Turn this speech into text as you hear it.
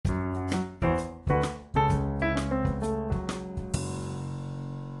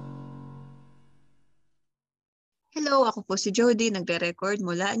Hello, ako po si Jodie, nagre-record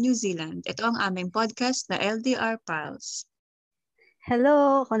mula New Zealand. Ito ang aming podcast na LDR Pals.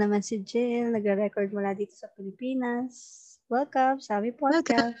 Hello, ako naman si Gill, nagre-record mula dito sa Pilipinas. Welcome sa aming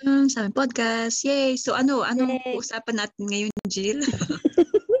podcast. Welcome sa aming podcast. Yay! So anong Yay. usapan natin ngayon, Gill?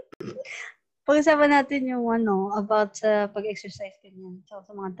 Pag-usapan natin yung about sa pag-exercise ganyan. So,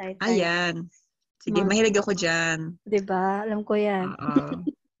 sa mga diet. Ayan. Sige, mahilig ako dyan. Diba? Alam ko yan.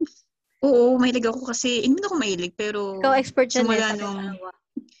 Oo, mahilig ako kasi, hindi ako mahilig, pero Ikaw expert yan simula nung,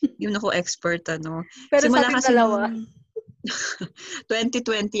 yun ako expert, Pero simula sa akin kasi dalawa.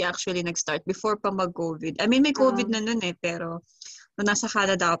 2020 actually nag-start, before pa mag-COVID. I mean, may COVID na nun pero nung nasa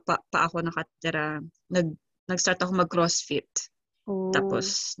Canada pa ako nakatira, nag-start ako mag-CrossFit. Oh.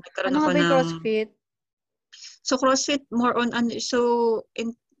 Tapos, nagkaroon ako ng CrossFit? So, CrossFit, more on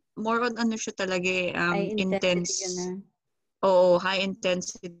siya talaga, intense. Oo, high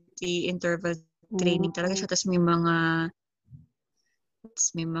intensity interval training talaga siya. Tapos yung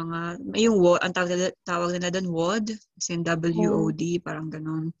WOD, ang tawag nila doon WOD, kasi WOD, parang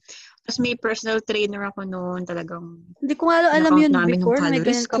ganun. Tapos may personal trainer ako noon, talagang hindi ko nga alam yun before, na may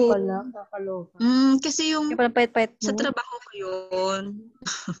ganyan ka pala. Kasi yung pait-pait sa trabaho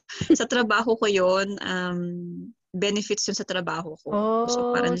ko yun, benefits yun sa trabaho ko. So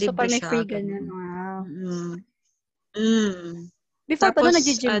parang libre may siya. Free ganyan. Wow. Before Tapos, pa doon,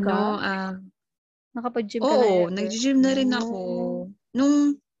 nag-gym ka? Nakapag-gym ka na? Oo, nag-gym na rin ako.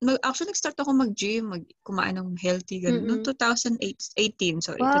 Actually, nag-start ako mag-gym, kumain ng healthy, gano'n. Noong 2018.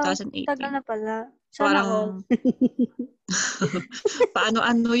 Wow, 2018. tagal na pala. Sana all. Paano,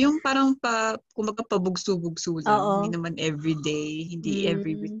 yung parang kumbaga pabugso-bugso lang. Hindi naman everyday, hindi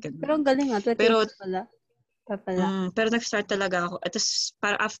every week. Ganun. Pero ang galing Pero, pala. pero nag-start talaga ako. At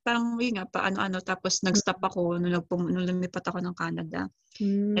parang yun nga, tapos nag-stop ako nung lumipat ako ng Canada.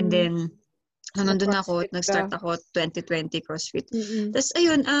 And then, nandun ako, nag-start ako 2020 CrossFit. Tapos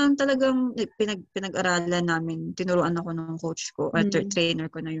ayun, talagang pinag-aralan namin, tinuruan ako ng coach ko, trainer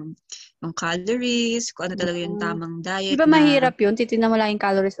ko na yung calories, kung ano talaga yung tamang diet. Di ba mahirap yun? Titignan mo lang yung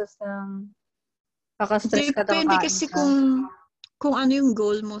calories kaka-stress ka daw. Depende kasi kung ano yung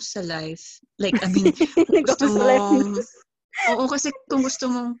goal mo sa life. Like, I mean, gusto mong... Oo, kasi kung gusto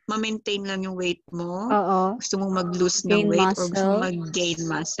mong ma-maintain lang yung weight mo, gusto mong mag-lose ng weight, or gusto mong mag-gain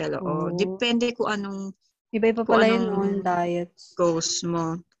muscle. Depende kung anong iba-iba pala yun, diets. Goals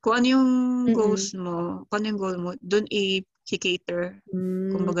mo. Kung ano yung goals mo, kung ano yung goal mo, doon i-cater.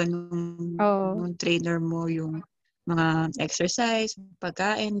 Kumbaga nung trainer mo, yung mga exercise,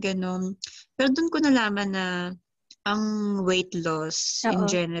 pagkain, ganun. Pero doon ko nalaman na ang weight loss in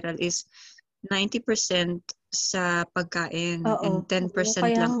general is 90% sa pagkain and 10%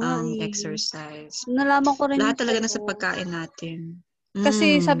 lang ang exercise. Nalaman ko rin lahat talaga na sa pagkain natin.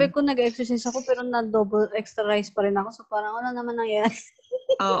 Kasi sabi ko nag-exercise ako pero na-double extra rice pa rin ako. So parang wala naman nangyari.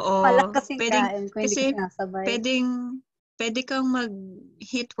 Oo. Malakas yung kain ko, hindi ko sinasabay. Pwede kang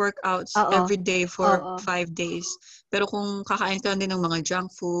mag-hit workouts every day for 5 days. Pero kung kakain ka din ng mga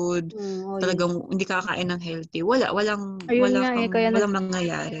junk food, talagang hindi kakain ng healthy, walang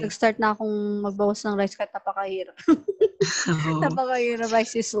mangyayari. Nag-start na akong magbawas ng rice kahit napakahirap. Napakahirap,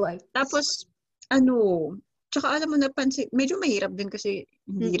 rice is life. Tapos, tsaka alam mo napansin, medyo mahirap din kasi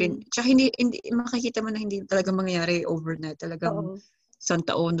hindi rin, tsaka hindi makikita mo na hindi talaga mangyayari overnight. Talagang isang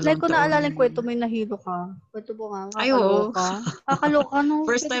taon na lang. Like, kung naalala yung kwento, may nahilo ka. Kwento mo nga, kakaloka.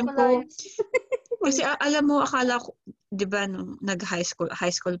 First time ko. Kasi alam mo, akala ko, di ba, nung nag-high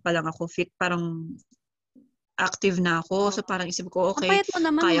school pa lang ako, fit, parang active na ako. So parang isip ko, okay,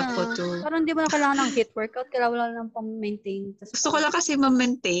 kaya ko to. Parang hindi mo na kailangan ng HIIT workout, kailangan lang pang-maintain. Gusto ko lang kasi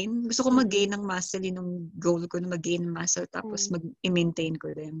ma-maintain. Gusto ko mag-gain ng muscle. Yung goal ko na mag-gain ng muscle, tapos mag-maintain ko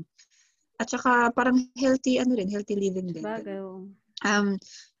din. At saka parang healthy living din.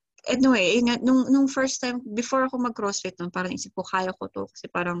 Anyway, nung first time, before ako mag-CrossFit, parang isip ko, kaya ko to. Kasi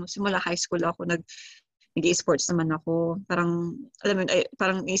parang simula high school ako, nag-e-sports naman ako. Parang, alam mo,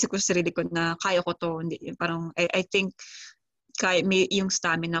 parang isip ko sa sarili ko na kaya ko to. Hindi, parang, I think, may yung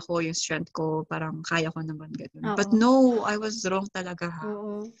stamina ko, yung strength ko, parang kaya ko naman ganun. But no, I was wrong talaga ha.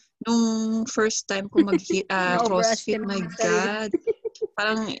 Nung first time ko mag-CrossFit, my God,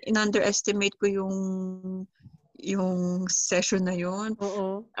 parang in-underestimate ko yung session na yun.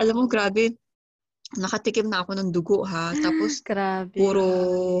 Alam mo, grabe, nakatikim na ako ng dugo ha. Tapos, grabe.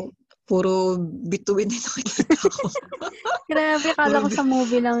 Puro bituin din nakikita ko. Grabe, kala ko sa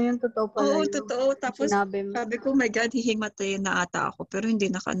movie lang yun. Totoo pala yun. Oo, totoo. Tapos, sabi ko, my God, hihimatayin na ata ako. Pero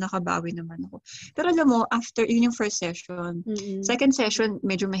hindi, nakabawi naman ako. Pero alam mo, after yun yung first session, second session,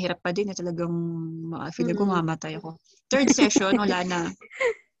 medyo mahirap pa din. Talagang, feeling ko mamatay ako. Third session, wala na.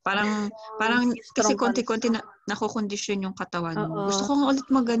 Parang kasi Strong ka rin. konti-konti na nakokondisyon yung katawan mo. Oo. Gusto ko nga ulit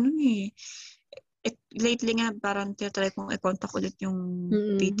mag-ganun eh. Lately nga, parang tinatry kong i-contact ulit yung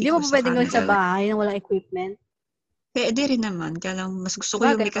PT Hindi ko mo pa sa pwedeng gawin sa Canada. bahay nang walang equipment? Pwede rin naman. Kaya lang, mas gusto ko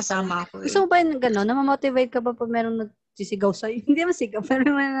yung Bagay may pa pala. kasama ako Gusto eh. mo ba yung gano'n? Namamotivate ka ba pag meron nagsisigaw sa'yo? Hindi mo sigaw, pero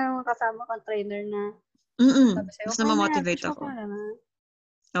may mga kasama kang trainer na sabi sa'yo, Mas okay na yan, na-motivate push mo ako. pa na.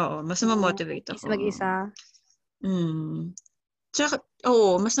 Oo, mas Oo, na-motivate ako. mag-isa. Tsaka,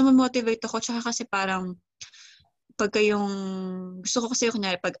 mas na-motivate ako. Tsaka kasi parang, pagka gusto ko kasi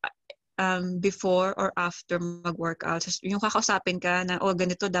kunyari, pag before or after mag-workout, yung kakausapin ka na,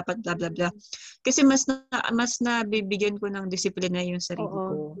 ganito, dapat blah, blah, blah. Kasi mas nabibigyan ko ng disiplina yung sarili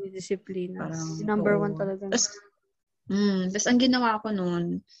Oo, ko. may disiplina. Parang, Number one talaga. Tapos ang ginawa ko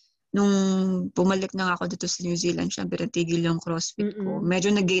noon, nung bumalik na ako dito sa New Zealand, syempre natigil yung CrossFit ko.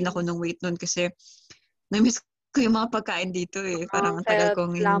 Medyo nag-gain ako ng weight noon kasi na-miss ko yung mga pagkain dito eh. Parang ang tagal Kaya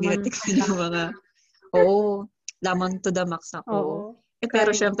kong hindi lamon natikman yung mga, lamon to the max ako. Oo.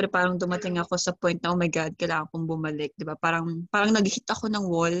 Pero syempre parang dumating ako sa point na, oh my God, kailangan kong bumalik. Diba? Parang nag-hit ako ng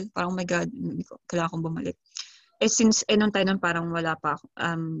wall. Parang, oh my God, kailangan kong bumalik. Since nung time nun parang wala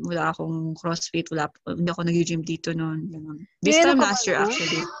akong CrossFit, hindi ako nag-gym dito noon. This time last year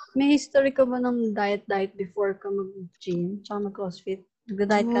actually. May history ka ba ng diet before ka mag-gym, tsaka mag-CrossFit?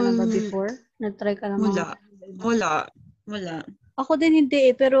 Nag-diet ka na ba before? Nag-try ka na mga... Wala. Ako din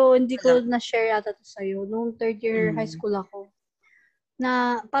hindi pero hindi ko na-share yata to sa'yo. Nung third year high school ako,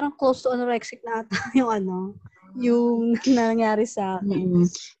 na parang close to anorexic na ata yung nangyari sa akin.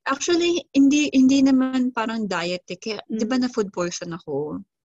 Actually, hindi naman parang diet eh. Kaya, di ba na food poison ako?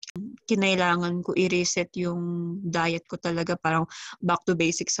 Kinailangan ko i-reset yung diet ko talaga. Parang back to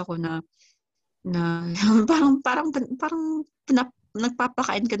basics ako na parang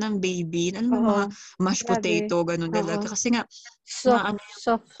nagpapakain ka ng baby. Ano mga mashed potato, ganun talaga. Kasi nga,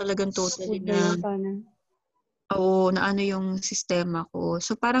 soft talagang totally food na, yung na ano yung sistema ko.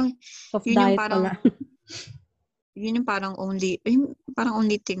 So parang, soft yun yung diet parang, pala. yun yung parang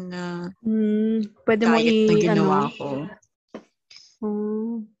only thing na pwede mo diet na ginawa ko.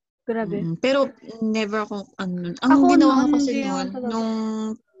 Grabe. Pero never akong ang Ako ginawa ko noon, kasi hindi noon, naman talaga. nung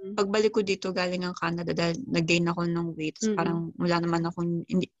pagbalik ko dito galing ng Canada dahil nag-gain ako ng weight. Parang wala naman akong,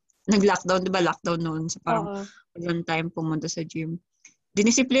 nag-lockdown, di ba lockdown noon? So parang walang time pumunta sa gym.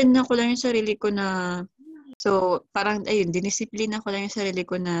 Dinisiplina ko lang yung sarili ko na, so parang dinisiplina ko lang yung sarili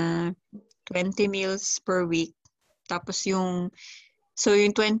ko na 20 meals per week. Tapos yung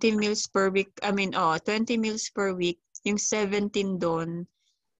 20 meals per week, 20 meals per week, yung 17 doon,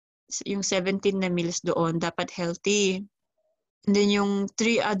 yung 17 na meals doon, dapat healthy. And then yung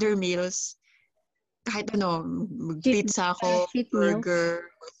 3 other meals, kahit pizza ako,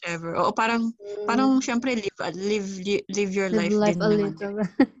 burger, whatever. O parang syempre live your life din naman.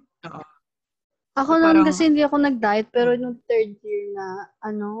 Oo. Ako noon kasi hindi ako nag-diet, pero nung third year na,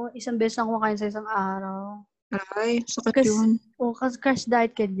 isang beses lang kumakain sa isang araw. Ay, sakit yun. Kasi crash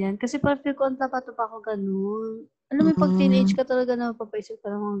diet ka dyan. Kasi parang feel ko, ang tapa ako ganun. Alam mo, pag teenage ka talaga na mapapaisip ka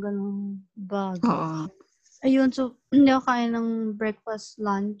ng mga ganun bagay. Oo. Ayun, so, hindi ako kain ng breakfast,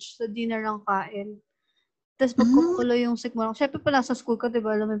 lunch. So, dinner lang kain. Tapos, pag kumukulo yung sick mo, syempre pa nasa school ka,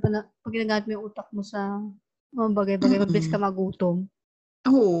 diba? Alam mo, pag ginagamit mo yung utak mo sa mga bagay-bagay, mabilis ka magutom.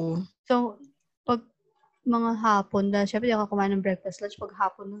 Oo. So, pag mga hapon, dahil syempre di ako kumain ng breakfast, lunch, pag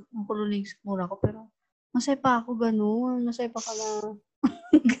hapon, ang kulo na yung sick mura ko. Pero, masaya pa ako ganun. Masaya pa ka na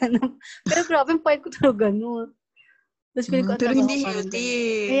ganun. Pero grabe, yung point ko talaga ganun. Tapos feeling ko, pero hindi healthy.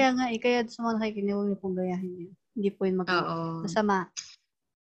 Kaya nga, kaya sa mga nakikinig, huwag niyo pong gayahin yun. Hindi po yun masama.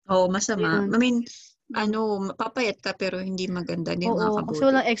 Oo, masama. I mean, mapapayat ka pero hindi maganda. Hindi makakabuti. Kasi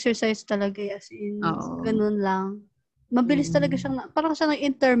walang exercise talaga. As in, ganun lang. Mabilis talaga siyang, parang siyang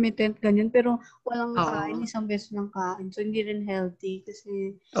intermittent, ganyan. Pero walang kain, isang beses lang kain. So, hindi rin healthy.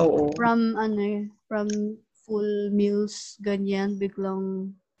 Kasi from full meals, ganyan,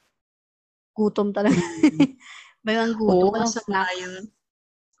 biglang gutom talaga. Biglang gutom, walang snacks.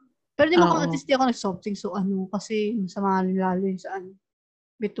 Pero di mo at least di ako nag-soft so kasi masama lalo yung saan.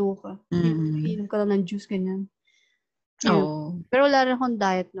 Bituka. Inom ka lang ng juice, ganyan. Pero wala rin akong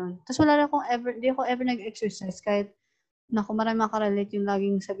diet nun. Tapos wala rin di ako ever nag-exercise kahit marami makarelate yung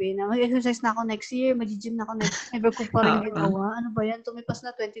laging sabihin na mag-exercise na ako next year, mag-gym na ako next year. Never ko pa rin ginawa. Ano ba yan? Tumipas na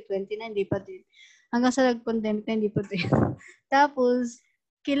 2020 na, hindi pa din. Hanggang sa nag-pandemic na, hindi pa din. Tapos,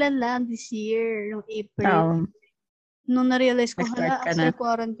 kailan lang this year, yung April. Nung na-realize ko, after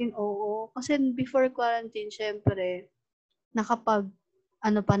quarantine, Kasi before quarantine, syempre,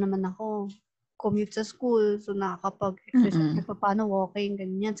 pa naman ako, commute sa school, so nakakapag-exercise pa paano, walking,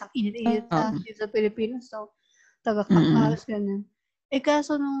 ganyan. Sa init-init sa Pilipinas, so taga-halos ganyan.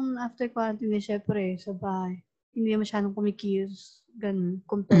 Kaso nung after quarantine, syempre, sa bahay, hindi masyadong kumikilos. Ganun,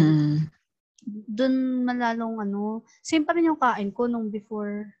 compared. Doon malalong same pa rin yung kain ko nung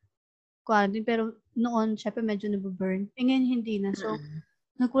before quarantine, pero noon, syempre medyo nababurn. Ngayon hindi na. So,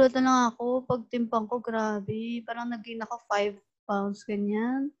 nagulat na lang ako, pag timpang ko, grabe, parang nag-gain ako 5 pounds,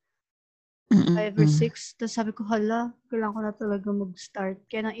 ganyan. 5 or 6. Tapos sabi ko, hala, kailangan ko na talaga mag-start.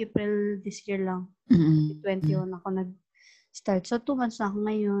 Kaya ng April this year lang, 21 ako nag-start. So, 2 months na ako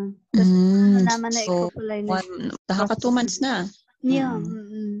ngayon. Tapos, nalaman na ikaw pala yung nakaka 2 months na. Yeah.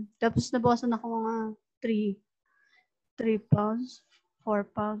 Tapos, nabawasan ako mga 3 pounds, 4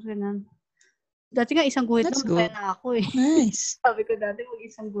 pounds, ganun. Dati nga, isang guhit lang, masaya na ako eh. Nice. Sabi ko dati,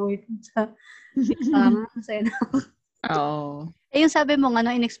 isang guhit sa tama, masaya na ako. Yung sabi mo nga,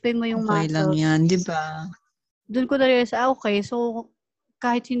 in-explain mo yung muscles. Okay lang yan, di ba? Doon ko na-realize, okay, so,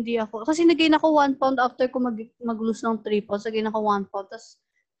 kahit hindi ako, kasi nag-gain ako 1 pound after ko mag-lose ng 3 pounds, nag-gain ako 1 pound, tapos,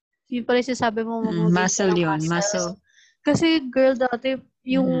 yun pala sabi mo, muscle yun, muscle. Kasi, girl, dati,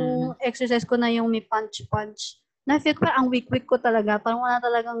 yung exercise ko na yung may punch-punch, na-feel ko ang weak-weak ko talaga, parang wala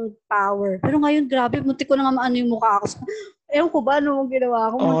talagang power. Pero ngayon, grabe, muntik ko na nga maano yung mukha ko. Ewan ko ba, ano mong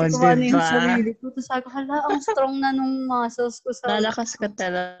ginawa ko? Muntik ko maano yung sarili ko. Tapos sabi ko, hala, ang strong na nung muscles ko. Lalakas ka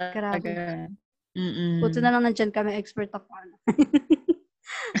talaga. Grabe. Puto na lang nandyan kami, expert ako.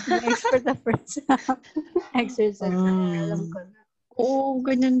 Expert na first exercise. Alam ko na. Oo,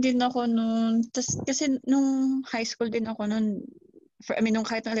 ganyan din ako noon. Kasi nung high school din ako noon, nung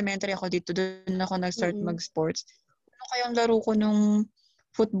kahit elementary ako dito, doon ako nag-start mag-sports. Ano kayang laro ko nung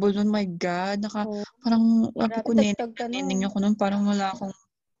football noon? My God, parang nening ako noon, parang wala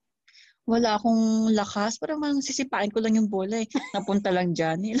akong lakas. Parang sisipain ko lang yung bola eh. Napunta lang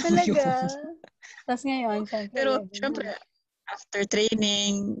dyan. Talaga? Tapos ngayon, syempre. Pero syempre, after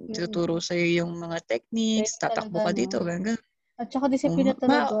training, tuturo sa'yo yung mga techniques, tatakbo ka dito, ganyan. At saka disiplina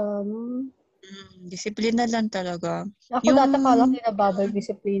talaga. Disiplina lang talaga. Ako dati kala ko nababay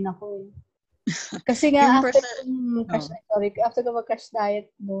disiplina ko eh. Kasi nga after ko mag-crash diet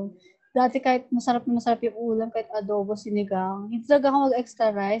doon, dati kahit masarap yung ulam, kahit adobo, sinigang, hindi talaga ako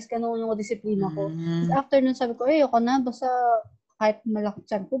mag-extra rice, ganun yung disiplina ko. After nun sabi ko, ako na, basta kahit malaki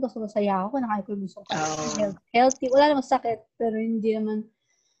tiyan ko, basta masaya ako, nakain ko yung gusto ko. Healthy, wala namang sakit, pero hindi naman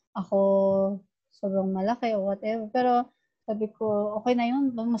ako sobrang malaki o whatever. Pero sabi ko, okay na yun.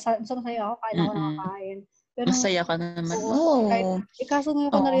 Masaya ako, kain ako nakakain. Pero, masaya ka naman. Kaso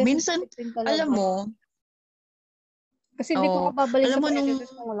ngayon ko na-realize. Minsan, alam mo, kasi hindi ko kapabalik sa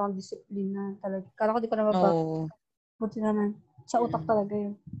pag-exercise kung walang disiplina talaga. Kala ko di ko na mababa. Buti naman. Sa utak talaga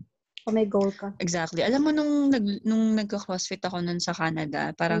yun. Kung may goal ka. Exactly. Alam mo, nung nagka-crossfit ako nun sa Canada,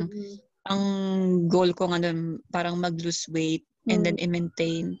 parang ang goal ko nga nun, parang mag-lose weight and then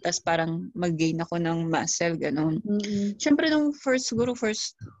i-maintain. Tapos parang mag-gain ako ng muscle, gano'n. Siyempre, nung first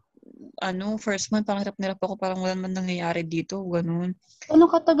month, parang hirap ako, parang wala man nangyayari dito, gano'n. Ano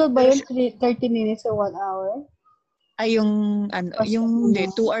katagal ba yun? 30 minutes or 1 hour? Ay, yung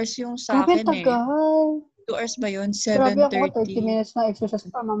 2 hours yung sa akin eh. Tagal. 2 hours ba yun? 7:30. Grabe ako, 30 minutes na exercise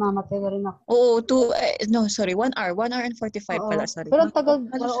pa, mamamatay na rin ako. Oo, 1 hour. 1 hour and 45 pala, sorry. Pero tagal,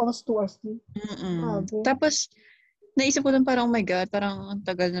 almost 2 hours din. Tapos, naisip ko lang parang, oh my God, parang ang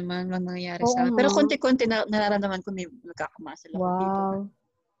tagal naman nangyayari sa akin. Pero konti-konti nararamdaman ko may nagkakamasal ako dito.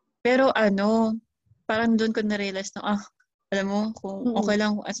 Pero parang doon ko na-realize na, alam mo, kung okay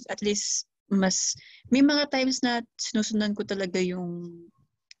lang, at least, may mga times na sinusundan ko talaga yung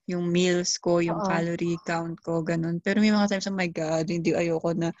meals ko, yung calorie count ko, ganun. Pero may mga times, oh my God, hindi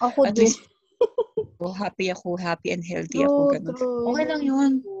ayoko na. Ako at din. least, happy and healthy ako, ganun. Okay lang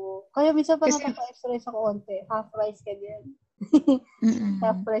yun. Kaya minsan pa napapa-exercise ako onte. Half rice ka din.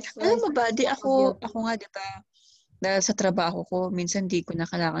 Half rice. Alam mo ba, ako nga, di ba, dahil sa trabaho ko, minsan di ko na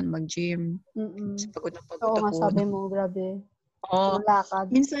kailangan mag-gym. Pagod na pagod ako. Oo nga, sabi mo, grabe.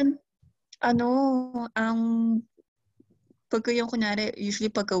 Lakad. Minsan, pagka yung kunwari, usually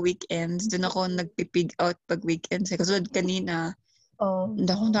pagka weekends, doon ako nagpipig out pag weekends. Kasi kanina,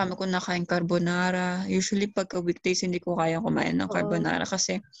 ang dami ko nakain carbonara. Usually pagka weekdays, hindi ko kaya kumain ng carbonara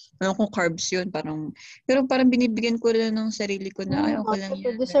kasi alam kong carbs yun. Pero parang binibigyan ko rin ng sarili ko na ayaw ko lang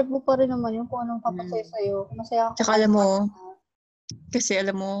yan. Deserve mo pa rin naman yung kung anong papasaya sa'yo. Masaya ako. Tsaka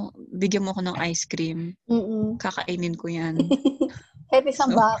alam mo, bigyan mo ako ng ice cream. Kakainin ko yan. Kahit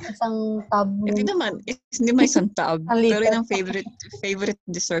isang tab. Hindi naman isang tab. Pero yung favorite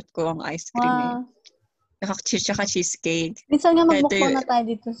dessert ko ang ice cream eh. Tsaka cheesecake. Minsan nga mag-mukbang na tayo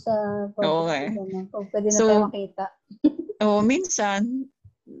dito sa okay. Pwede na tayo makita. Minsan,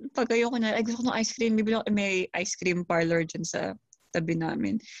 pag ayoko na, gusto ko ng ice cream, bibili ako, may ice cream parlor dyan sa tabi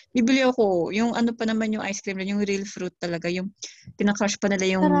namin. Bibili ako, yung ano pa naman yung ice cream, yung real fruit talaga, yung pinakrush pa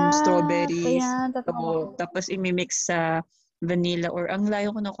nila yung strawberries. Ayan, Tapos imimix sa vanilla or ang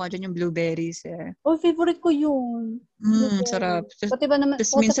layo ko nakuha dyan yung blueberries eh. Oh, favorite ko yun. Sarap. Pati ba naman,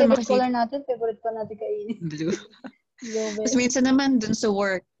 sa minsan favorite color natin, favorite pa natin kainin. Blue. Tapos minsan naman dun sa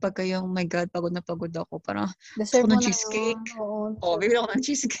work, pagka yung, my God, pagod na pagod ako, parang gusto ko ng cheesecake. Oo, bibili ako ng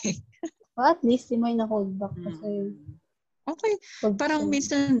cheesecake. Well, at least, may na-hold back kasi. Okay. Parang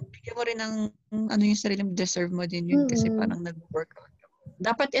minsan, bigyan mo rin ng ano yung sarili mo, deserve mo din yun kasi parang nag-workout.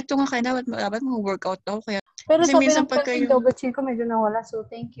 Dapat ito nga kaya, dapat mag-workout ako. Kaya, pero kasi sabi minsan ng pagka yung double chin ko, medyo nawala. So,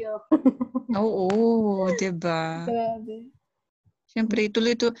 thank you. Oo, diba? Grabe. Siyempre,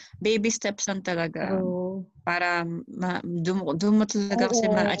 tuloy baby steps lang talaga. Para doon mo talaga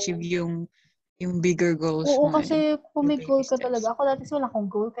kasi ma-achieve yung bigger goals mo. Oo, kasi kung may goal ka talaga. Ako dati wala akong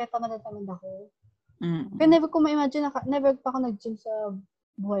goal, kaya tamad ako. Kaya never ko ma-imagine, never pa ako nag-gym sa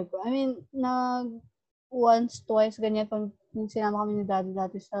buhay ko. I mean, once, twice, ganyan, kung sinama kami ni daddy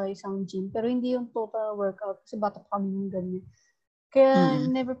dati sa isang gym. Pero hindi yung total workout kasi bata pa kami yung ganyan. Kaya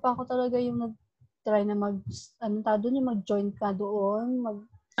never pa ako talaga yung nag-try na mag-join ka doon,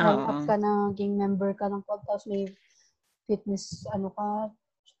 mag-sign up ka na, naging member ka ng club, tapos may fitness,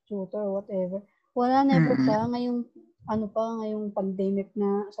 tutor, whatever. Wala, never pa. Ngayong pandemic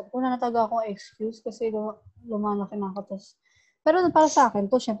na, sabi ko na nataga akong excuse kasi lumalaki na ako. Pero para sa akin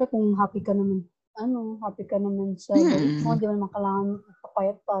to, syempre kung happy ka naman sa balik mo, di mo naman kailangan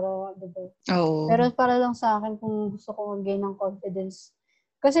papayat para, diba? Pero para lang sa akin, kung gusto ko mag-gain ng confidence,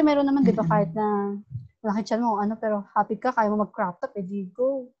 kasi meron naman, diba, kahit na malaki tiyan mo, pero happy ka, kaya mo mag-crop top, di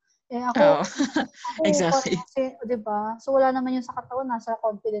go. Ako exactly. Kasi, diba? So, wala naman yung sa katawan, nasa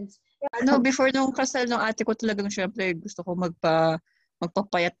confidence. Before nung kasal ng ate ko talagang syempre gusto ko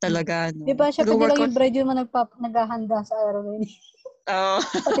magpapayat talaga. No? Diba, syempre di lang yung bride yung naghahanda sa araw na yun.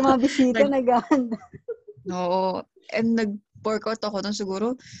 Pati mga bisita naghahanda. Oo. And nag-workout ako nun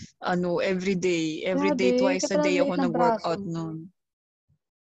siguro, every day, twice a day ako nag-workout nun.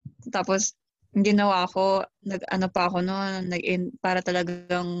 Tapos, ginawa ko, para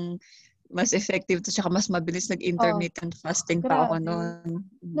talagang mas effective to, tsaka mas mabilis nag-intermittent fasting pa ako noon.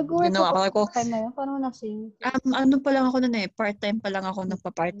 Nag-workout ako time na yun? Paano nasing? Pa lang ako noon part-time pa lang ako,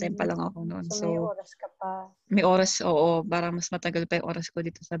 nagpa-part-time pa lang ako noon. So, may oras ka pa. May oras, oo. Parang mas matagal pa yung oras ko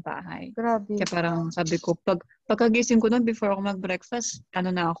dito sa bahay. Grabe. Kaya parang sabi ko, pagkagising ko noon, before ako mag-breakfast, yung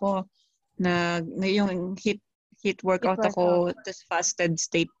heat workout ako, tapos fasted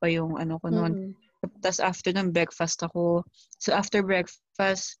state pa yung ko noon. Tapos after ng breakfast ako. So after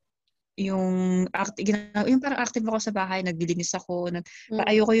breakfast, yung parang active ako sa bahay, naglilinis ako,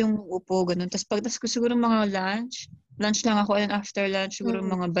 ayoko yung upo, ganun. Tapos ko siguro mga lunch lang ako, and after lunch, siguro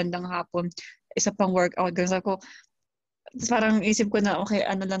mga bandang hapon, isa pang workout, ganun. Ako, tapos parang isip ko na, okay,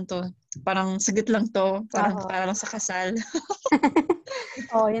 lang to, parang saglit lang to, parang sa kasal.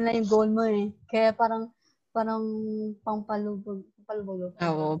 Yun lang yung goal mo eh. Kaya parang pangpalubog.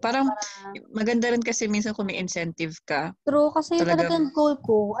 Oo, parang maganda rin kasi minsan kung may incentive ka. True, kasi talagang goal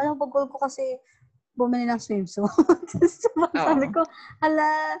ko. Alam mo, goal ko kasi bumili ng swimsuit. Sabi ko,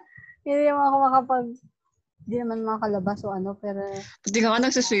 hindi naman ako hindi naman makakalabas o pero... Hindi ka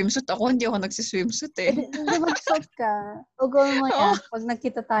nagsiswimsuit. Ako, hindi ako nagsiswimsuit eh. Hindi mag-suit ka. O goal mo yan. Pag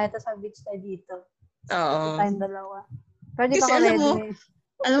nagkita tayo sa beach tayo dito. Oo. Tayong dalawa. Pero di kasi pa ako ready.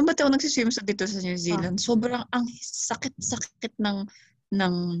 Alam mo, ba't ako nagsiswimsuit dito sa New Zealand? Sobrang ang sakit ng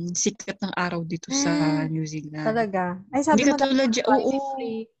sikat ng araw dito sa New Zealand. Talaga? Ay, sabi mo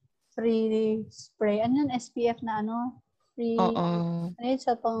free spray. Ano yun? SPF na Free. Oo. Ano yun?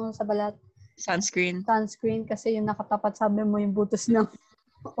 Sa balat? Sunscreen. Kasi yung nakatapat, sabi mo yung butos ng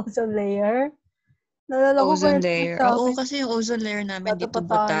ozone layer. Ozone layer. Oo, kasi yung ozone layer namin dito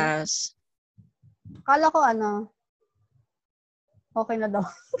butas. Kala ko okay na daw.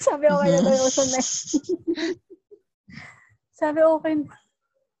 Sabi okay na daw yung ozone layer. Sabi okay na.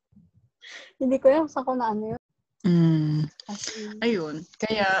 Hindi ko yung sa ko na yun. Ayun.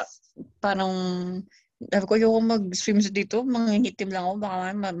 Kaya, parang, sabi ko, yung mag-swim dito, mangingitim lang ako,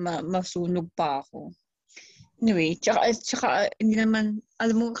 baka masunog pa ako. Anyway, tsaka hindi naman,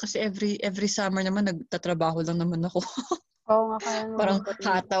 alam mo, kasi every summer naman, nagtatrabaho lang naman ako. Oo nga, kaya parang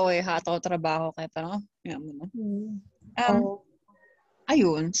hataw trabaho, kaya parang,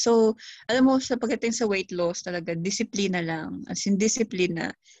 ayun. So, alam mo, sa pagdating sa weight loss, talaga, disiplina lang. As in,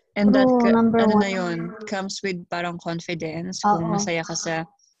 disiplina. And that, na yun, comes with parang confidence. Kung masaya ka sa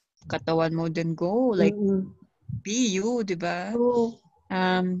katawan mo, then go. Like, be you, di ba?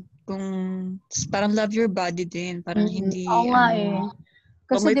 Kung, parang love your body din. Parang hindi,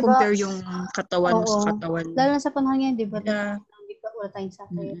 kasi may diba, compare yung katawan mo sa katawan mo. Lalo na sa panahon ngayon, di ba? wala tayong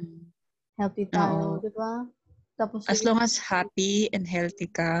sakit. Healthy tayo, di ba? Tapos, as long as happy and healthy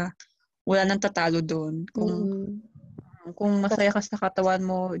ka, wala nang tatalo doon. Kung masaya ka sa katawan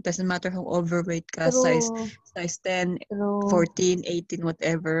mo, it doesn't matter how overweight ka, size 10, 14, 18,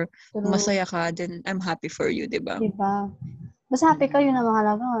 whatever. Kung masaya ka, then I'm happy for you, di ba? Diba? Basta happy ka, yun ang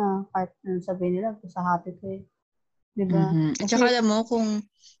mahalaga. Kahit sabihin nila, basta happy ka eh. Diba? At saka alam mo, kung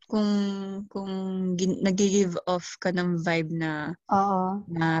nag-give off ka ng vibe na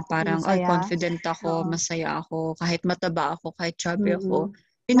parang, masaya. confident ako, masaya ako, kahit mataba ako, kahit chubby ako,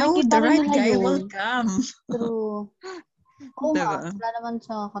 you know, the right guy will come. True. Oo diba? Wala naman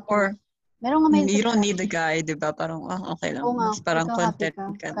sa katawan. Or, meron nga may you don't need a guy, diba? Parang, okay lang. Oo nga, Parang content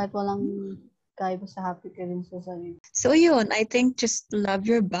ka. Kahit walang guy, basta happy ka rin sa sarili. So yun, I think just love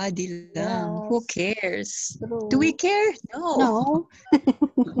your body lang. Yes. Who cares? True. Do we care? No.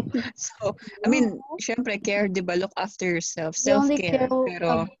 So, I mean, syempre, care, diba? Look after yourself. You only Self-care.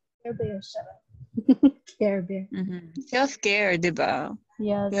 Pero, care by yourself. Care by. Self-care, diba?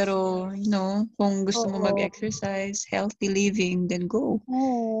 Yes. Pero, kung gusto mo mag-exercise, healthy living, then go.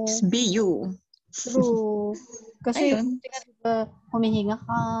 Just be you. True. Kasi, diba, humihinga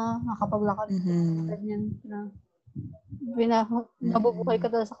ka, nakapaglakad ka, ganyan na. Nabubuhay ka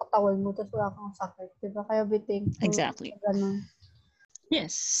talaga sa katawan mo, tapos wala kang sakit. Diba? Kaya be thankful. Exactly. Ganun.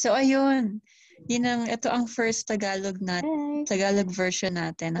 Yes. So, ayun. Ito ang first Tagalog Tagalog version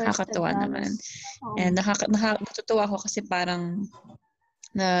natin. Nakakatuwa naman. And natutuwa ako kasi parang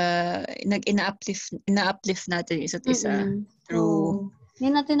ina-uplift natin isa't isa through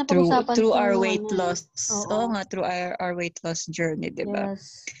our weight loss. Through our weight loss journey, diba?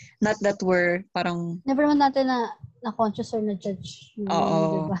 Yes. Not that we're parang never naman natin na-conscious or na-judge.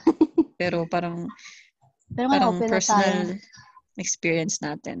 Diba? Pero parang open personal na tayo. Experience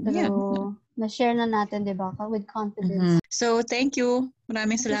natin. Pero, na-share na natin, diba? With confidence. So, thank you.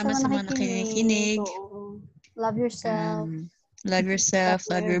 Maraming salamat sa mga nakikinig. Love yourself. Love yourself.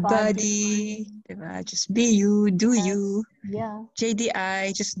 Love your body. Diba? Just be you. Do you. Yeah.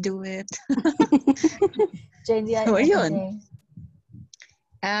 JDI. Just do it. JDI. So, ayun.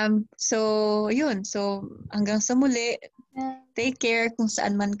 Yun. So, hanggang sa muli. Take care kung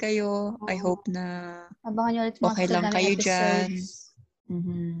saan man kayo. I hope na abangan nyo ulit okay lang kayo dyan.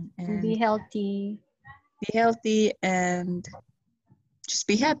 And be healthy. Be healthy and just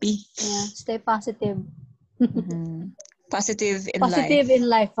be happy. Yeah, stay positive. Positive in life. Positive in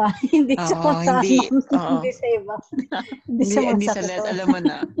life, ha? Hindi hindi sa iba. Hindi sa lahat, alam mo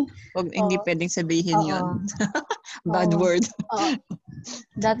na. Hindi pwedeng sabihin yun. Bad word.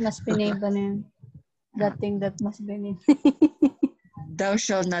 That must be named. That thing that must be named. Thou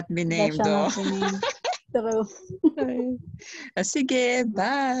shall not be named. Thou shall not be named. True. Sige,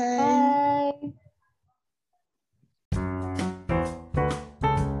 bye. Bye.